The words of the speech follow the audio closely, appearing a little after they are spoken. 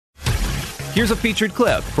Here's a featured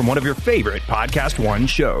clip from one of your favorite Podcast One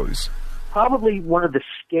shows. Probably one of the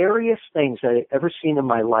scariest things I've ever seen in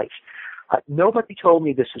my life. Nobody told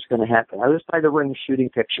me this was going to happen. I was by the ring shooting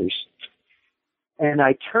pictures. And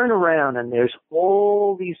I turn around, and there's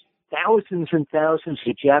all these thousands and thousands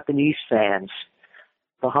of Japanese fans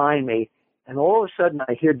behind me. And all of a sudden,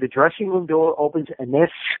 I hear the dressing room door opens, and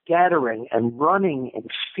they're scattering and running in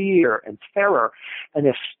fear and terror. And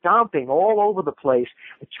they're stomping all over the place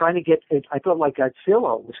and trying to get, I thought like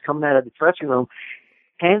Godzilla was coming out of the dressing room.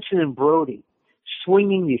 Hansen and Brody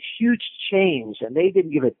swinging these huge chains, and they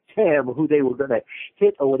didn't give a damn who they were going to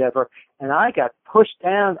hit or whatever. And I got pushed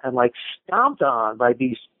down and like stomped on by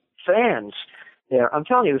these fans there. I'm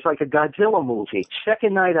telling you, it was like a Godzilla movie.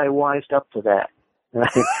 Second night I wised up to that. And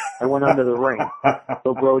I went under the ring.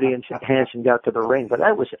 So Brody and Hansen got to the ring, but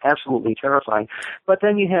that was absolutely terrifying. But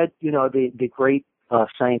then you had, the great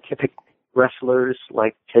scientific wrestlers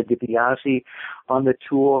like Ted DiBiase on the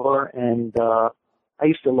tour, and I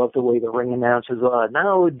used to love the way the ring announcers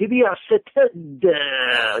now DiBiase Ted.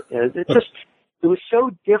 It was so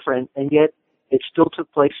different, and yet it still took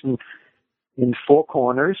place in four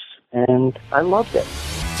corners, and I loved it.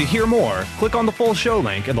 To hear more, click on the full show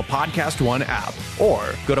link in the Podcast One app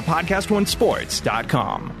or go to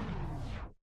podcastonesports.com.